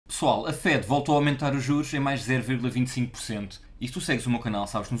Pessoal, a Fed voltou a aumentar os juros em mais 0,25%. E se tu segues o meu canal,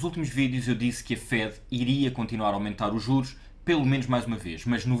 sabes que nos últimos vídeos eu disse que a Fed iria continuar a aumentar os juros, pelo menos mais uma vez.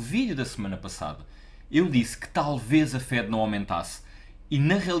 Mas no vídeo da semana passada, eu disse que talvez a Fed não aumentasse. E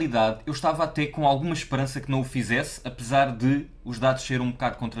na realidade eu estava até com alguma esperança que não o fizesse, apesar de os dados serem um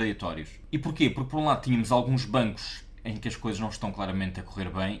bocado contraditórios. E porquê? Porque por um lado tínhamos alguns bancos em que as coisas não estão claramente a correr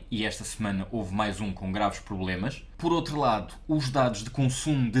bem, e esta semana houve mais um com graves problemas. Por outro lado, os dados de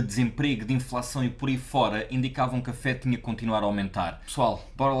consumo, de desemprego, de inflação e por aí fora indicavam que a Fed tinha que continuar a aumentar. Pessoal,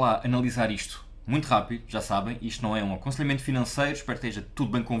 bora lá analisar isto muito rápido, já sabem, isto não é um aconselhamento financeiro, espero que esteja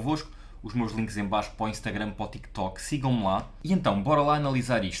tudo bem convosco. Os meus links em baixo para o Instagram, para o TikTok, sigam-me lá. E então, bora lá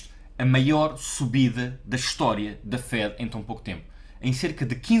analisar isto. A maior subida da história da Fed em tão pouco tempo. Em cerca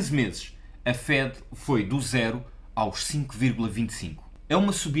de 15 meses, a Fed foi do 0 aos 5,25. É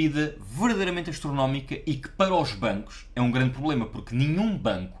uma subida verdadeiramente astronómica e que para os bancos é um grande problema, porque nenhum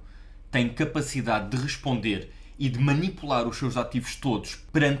banco tem capacidade de responder e de manipular os seus ativos todos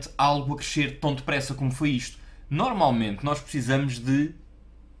perante algo a crescer tão depressa como foi isto. Normalmente nós precisamos de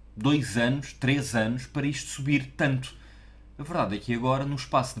 2 anos, 3 anos para isto subir tanto. A verdade é que agora, no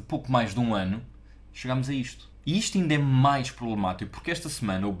espaço de pouco mais de um ano, chegamos a isto. E isto ainda é mais problemático, porque esta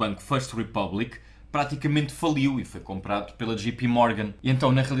semana o banco First Republic praticamente faliu e foi comprado pela JP Morgan. E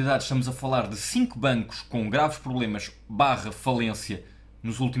então, na realidade, estamos a falar de 5 bancos com graves problemas / falência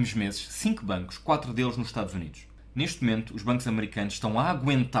nos últimos meses. 5 bancos, 4 deles nos Estados Unidos. Neste momento, os bancos americanos estão a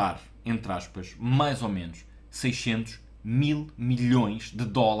aguentar, entre aspas, mais ou menos 600 mil milhões de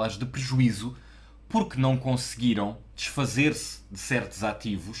dólares de prejuízo porque não conseguiram desfazer-se de certos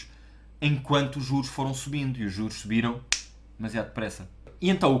ativos enquanto os juros foram subindo. E os juros subiram demasiado depressa. E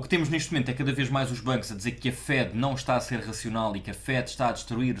então o que temos neste momento é cada vez mais os bancos a dizer que a Fed não está a ser racional e que a Fed está a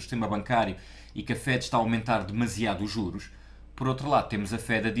destruir o sistema bancário e que a Fed está a aumentar demasiado os juros. Por outro lado, temos a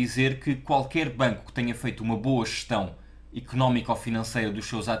Fed a dizer que qualquer banco que tenha feito uma boa gestão económica ou financeira dos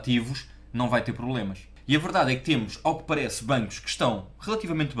seus ativos não vai ter problemas. E a verdade é que temos, ao que parece, bancos que estão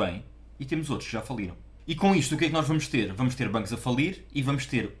relativamente bem e temos outros que já faliram. E com isto, o que é que nós vamos ter? Vamos ter bancos a falir e vamos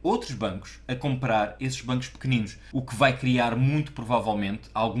ter outros bancos a comprar esses bancos pequeninos, o que vai criar muito provavelmente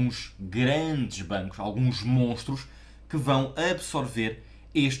alguns grandes bancos, alguns monstros que vão absorver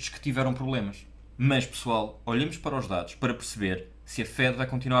estes que tiveram problemas. Mas, pessoal, olhemos para os dados para perceber se a Fed vai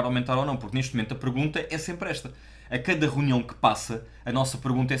continuar a aumentar ou não, porque neste momento a pergunta é sempre esta. A cada reunião que passa, a nossa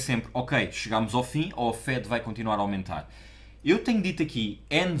pergunta é sempre: ok, chegamos ao fim ou a Fed vai continuar a aumentar? Eu tenho dito aqui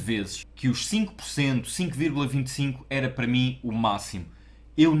N vezes que os 5%, 5,25% era para mim o máximo.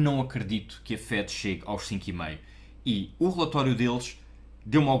 Eu não acredito que a Fed chegue aos 5,5%. E o relatório deles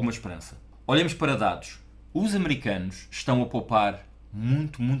deu-me alguma esperança. Olhemos para dados. Os americanos estão a poupar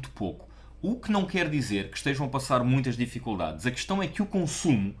muito pouco. O que não quer dizer que estejam a passar muitas dificuldades. A questão é que o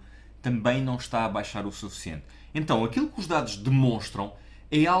consumo também não está a baixar o suficiente. Então, aquilo que os dados demonstram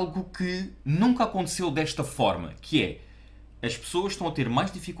é algo que nunca aconteceu desta forma, que é: as pessoas estão a ter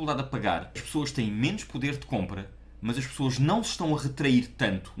mais dificuldade a pagar, as pessoas têm menos poder de compra, mas as pessoas não se estão a retrair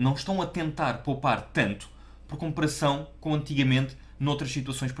tanto, não estão a tentar poupar tanto, por comparação com antigamente noutras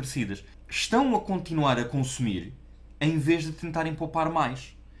situações parecidas. Estão a continuar a consumir em vez de tentarem poupar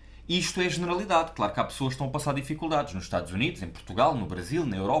mais. Isto é generalidade. Claro que há pessoas que estão a passar dificuldades nos Estados Unidos, em Portugal, no Brasil,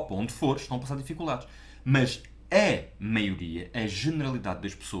 na Europa, onde for, estão a passar dificuldades. Mas a maioria, a generalidade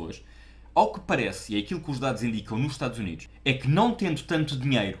das pessoas, ao que parece, e é aquilo que os dados indicam nos Estados Unidos, é que não tendo tanto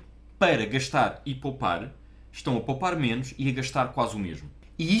dinheiro para gastar e poupar, estão a poupar menos e a gastar quase o mesmo.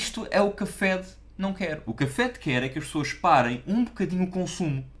 E isto é o que a Fed não quer. O que a Fed quer é que as pessoas parem um bocadinho o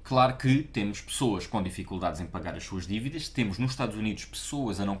consumo. Claro que temos pessoas com dificuldades em pagar as suas dívidas, temos nos Estados Unidos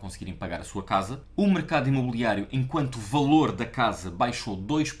pessoas a não conseguirem pagar a sua casa. O mercado imobiliário, enquanto o valor da casa baixou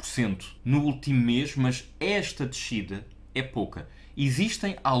 2% no último mês, mas esta descida é pouca.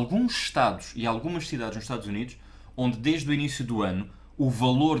 Existem alguns estados e algumas cidades nos Estados Unidos onde desde o início do ano o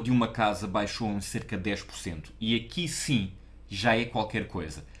valor de uma casa baixou em cerca de 10%. E aqui sim já é qualquer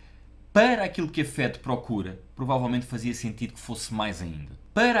coisa. Para aquilo que a Fed procura, provavelmente fazia sentido que fosse mais ainda.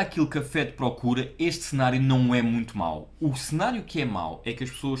 Para aquilo que a Fed procura, este cenário não é muito mau. O cenário que é mau é que as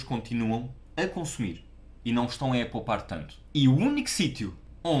pessoas continuam a consumir e não estão a poupar tanto. E o único sítio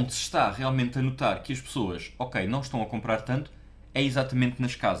onde se está realmente a notar que as pessoas, ok, não estão a comprar tanto, é exatamente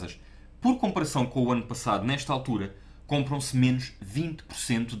nas casas. Por comparação com o ano passado, nesta altura, compram-se menos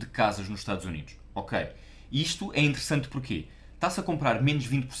 20% de casas nos Estados Unidos. Ok? Isto é interessante porque está-se a comprar menos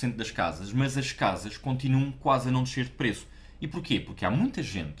 20% das casas, mas as casas continuam quase a não descer de preço. E porquê? Porque há muita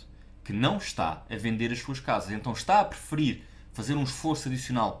gente que não está a vender as suas casas, então está a preferir fazer um esforço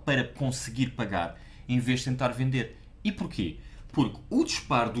adicional para conseguir pagar, em vez de tentar vender. E porquê? Porque o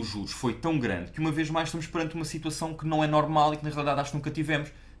disparo dos juros foi tão grande que uma vez mais estamos perante uma situação que não é normal e que na realidade acho que nunca tivemos,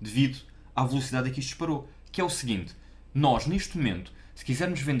 devido à velocidade a que isto disparou. Que é o seguinte, nós neste momento, se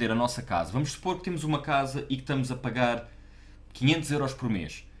quisermos vender a nossa casa, vamos supor que temos uma casa e que estamos a pagar 500 euros por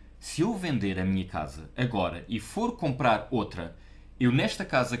mês. Se eu vender a minha casa agora e for comprar outra, eu nesta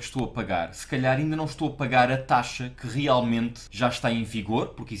casa que estou a pagar, se calhar ainda não estou a pagar a taxa que realmente já está em vigor,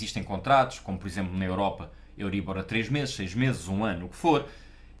 porque existem contratos, como por exemplo na Europa, Euribor a 3 meses, 6 meses, 1 ano, o que for.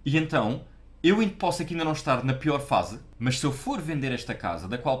 E então, eu posso aqui ainda não estar na pior fase, mas se eu for vender esta casa,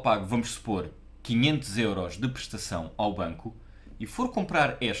 da qual pago, vamos supor, 500 euros de prestação ao banco, e for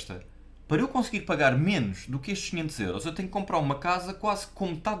comprar esta, para eu conseguir pagar menos do que estes 500 euros, eu tenho que comprar uma casa quase com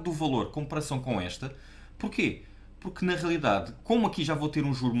metade do valor em comparação com esta. Porquê? Porque na realidade, como aqui já vou ter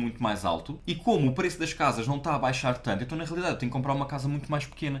um juro muito mais alto e como o preço das casas não está a baixar tanto, então na realidade eu tenho que comprar uma casa muito mais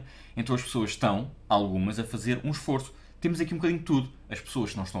pequena. Então as pessoas estão, algumas, a fazer um esforço. Temos aqui um bocadinho de tudo. As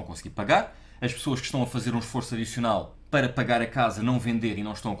pessoas que não estão a conseguir pagar, as pessoas que estão a fazer um esforço adicional para pagar a casa, não vender e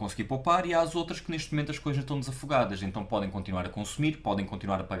não estão a conseguir poupar, e há as outras que neste momento as coisas estão desafogadas, então podem continuar a consumir, podem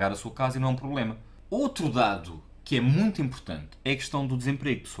continuar a pagar a sua casa e não é um problema. Outro dado que é muito importante é a questão do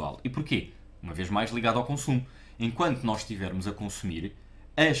desemprego, pessoal. E porquê? Uma vez mais ligado ao consumo. Enquanto nós estivermos a consumir,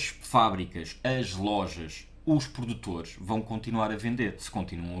 as fábricas, as lojas, os produtores vão continuar a vender. Se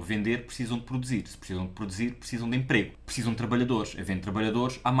continuam a vender, precisam de produzir. Se precisam de produzir, precisam de emprego. Precisam de trabalhadores. Havendo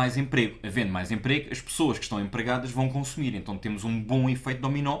trabalhadores, há mais emprego. Havendo mais emprego, as pessoas que estão empregadas vão consumir. Então temos um bom efeito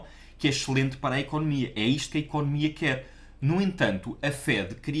dominó que é excelente para a economia. É isto que a economia quer. No entanto, a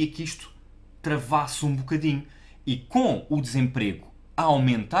Fed queria que isto travasse um bocadinho. E com o desemprego a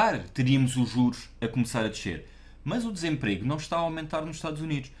aumentar, teríamos os juros a começar a descer. Mas o desemprego não está a aumentar nos Estados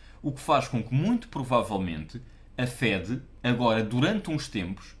Unidos, o que faz com que, muito provavelmente, a Fed, agora, durante uns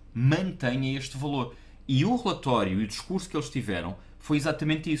tempos, mantenha este valor. E o relatório e o discurso que eles tiveram foi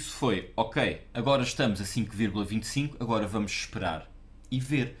exatamente isso. Foi, ok, agora estamos a 5,25, agora vamos esperar e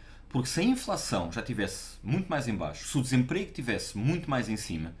ver. Porque se a inflação já estivesse muito mais em baixo, se o desemprego estivesse muito mais em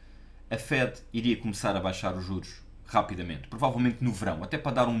cima, a Fed iria começar a baixar os juros rapidamente. Provavelmente no verão, até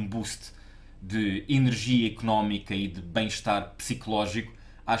para dar um boost de energia económica e de bem-estar psicológico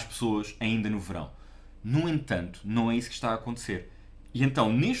às pessoas ainda no verão. No entanto, não é isso que está a acontecer. E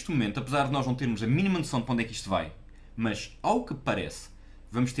então, neste momento, apesar de nós não termos a mínima noção de para onde é que isto vai, mas, ao que parece,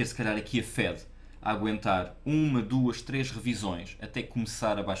 vamos ter se calhar aqui a Fed a aguentar 1, 2, 3 revisões até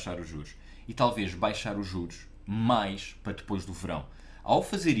começar a baixar os juros. E talvez baixar os juros mais para depois do verão. Ao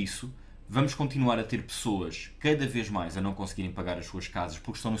fazer isso, vamos continuar a ter pessoas cada vez mais a não conseguirem pagar as suas casas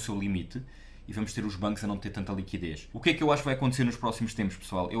porque estão no seu limite, e vamos ter os bancos a não ter tanta liquidez. O que é que eu acho que vai acontecer nos próximos tempos,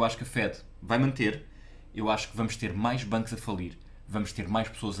 pessoal? Eu acho que a Fed vai manter, eu acho que vamos ter mais bancos a falir, vamos ter mais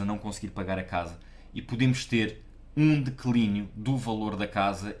pessoas a não conseguir pagar a casa e podemos ter um declínio do valor da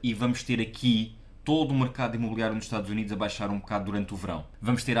casa e vamos ter aqui todo o mercado imobiliário nos Estados Unidos a baixar um bocado durante o verão.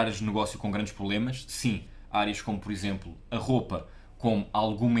 Vamos ter áreas de negócio com grandes problemas? Sim. Áreas como, por exemplo, a roupa, como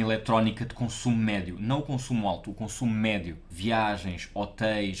alguma eletrónica de consumo médio, não o consumo alto, o consumo médio, viagens,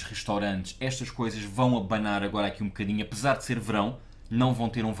 hotéis, restaurantes, estas coisas vão abanar agora aqui um bocadinho, apesar de ser verão, não vão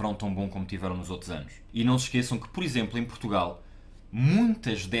ter um verão tão bom como tiveram nos outros anos. E não se esqueçam que, por exemplo, em Portugal,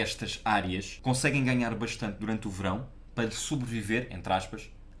 muitas destas áreas conseguem ganhar bastante durante o verão para sobreviver, entre aspas,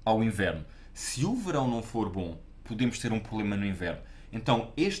 ao inverno. Se o verão não for bom, podemos ter um problema no inverno.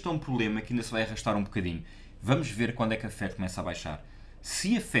 Então, este é um problema que ainda se vai arrastar um bocadinho. Vamos ver quando é que a Fed começa a baixar.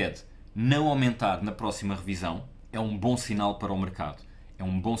 Se a Fed não aumentar na próxima revisão, é um bom sinal para o mercado. É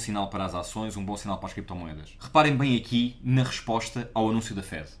um bom sinal para as ações, um bom sinal para as criptomoedas. Reparem bem aqui na resposta ao anúncio da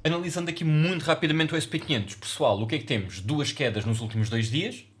Fed. Analisando aqui muito rapidamente o SP500, pessoal, o que é que temos? Duas quedas nos últimos 2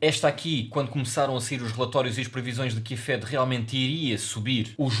 dias. Esta aqui, quando começaram a sair os relatórios e as previsões de que a Fed realmente iria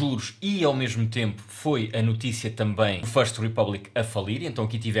subir os juros e, ao mesmo tempo, foi a notícia também do First Republic a falir. Então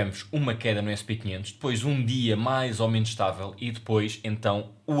aqui tivemos uma queda no SP500, depois um dia mais ou menos estável e depois,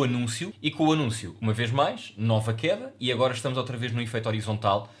 então, o anúncio. E com o anúncio, uma vez mais, nova queda e agora estamos outra vez no efeito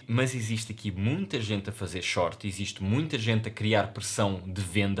horizontal. Mas existe aqui muita gente a fazer short, existe muita gente a criar pressão de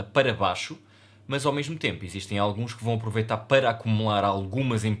venda para baixo. Mas ao mesmo tempo existem alguns que vão aproveitar para acumular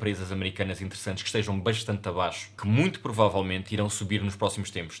algumas empresas americanas interessantes que estejam bastante abaixo, que muito provavelmente irão subir nos próximos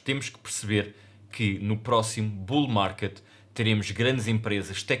tempos. Temos que perceber que no próximo bull market teremos grandes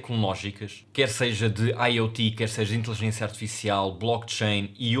empresas tecnológicas, quer seja de IoT, quer seja de inteligência artificial,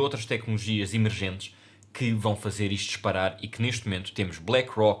 blockchain e outras tecnologias emergentes que vão fazer isto disparar e que neste momento temos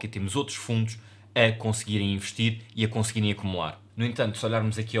BlackRock e temos outros fundos a conseguirem investir e a conseguirem acumular. No entanto, se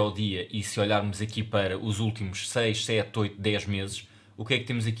olharmos aqui ao dia e se olharmos aqui para os últimos 6, 7, 8, 10 meses, o que é que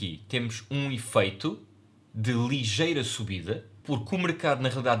temos aqui? Temos um efeito de ligeira subida, porque o mercado na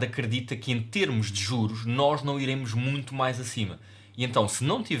realidade acredita que em termos de juros nós não iremos muito mais acima. E então, se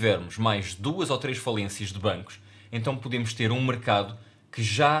não tivermos mais 2 ou 3 falências de bancos, então podemos ter um mercado que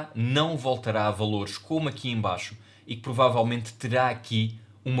já não voltará a valores como aqui em baixo e que provavelmente terá aqui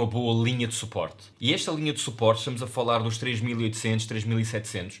uma boa linha de suporte. E esta linha de suporte, estamos a falar dos 3.800,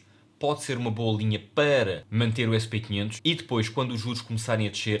 3.700, pode ser uma boa linha para manter o SP500 e depois, quando os juros começarem a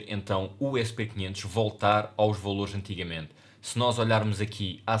descer, então o SP500 voltar aos valores antigamente. Se nós olharmos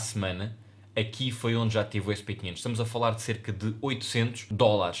aqui à semana, aqui foi onde já teve o SP500. Estamos a falar de cerca de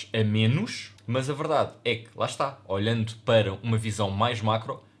 $800 a menos, mas a verdade é que, lá está, olhando para uma visão mais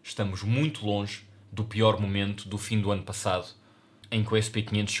macro, estamos muito longe do pior momento do fim do ano passado, em que o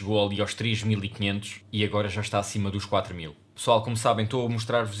SP500 chegou ali aos 3.500 e agora já está acima dos 4.000. Pessoal, como sabem, estou a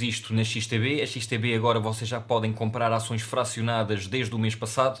mostrar-vos isto na XTB. A XTB agora vocês já podem comprar ações fracionadas desde o mês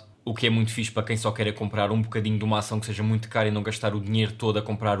passado, o que é muito fixe para quem só quer comprar um bocadinho de uma ação que seja muito cara e não gastar o dinheiro todo a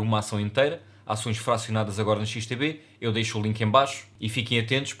comprar uma ação inteira. Ações fracionadas agora na XTB, eu deixo o link em baixo e fiquem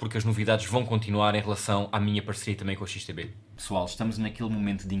atentos porque as novidades vão continuar em relação à minha parceria também com a XTB. Pessoal, estamos naquele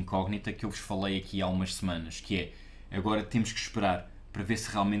momento de incógnita que eu vos falei aqui há umas semanas, que é, agora temos que esperar para ver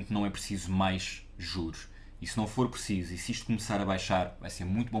se realmente não é preciso mais juros. E se não for preciso, e se isto começar a baixar, vai ser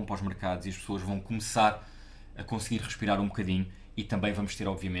muito bom para os mercados e as pessoas vão começar a conseguir respirar um bocadinho e também vamos ter,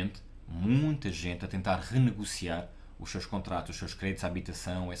 obviamente, muita gente a tentar renegociar os seus contratos, os seus créditos à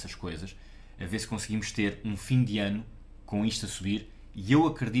habitação, essas coisas, a ver se conseguimos ter um fim de ano com isto a subir e eu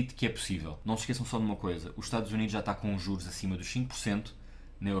acredito que é possível. Não se esqueçam só de uma coisa, os Estados Unidos já está com os juros acima dos 5%,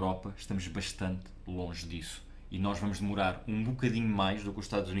 na Europa estamos bastante longe disso e nós vamos demorar um bocadinho mais do que os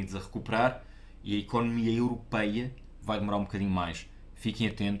Estados Unidos a recuperar e a economia europeia vai demorar um bocadinho mais. Fiquem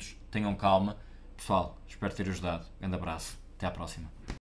atentos, tenham calma. Pessoal, espero ter ajudado. Grande abraço. Até à próxima.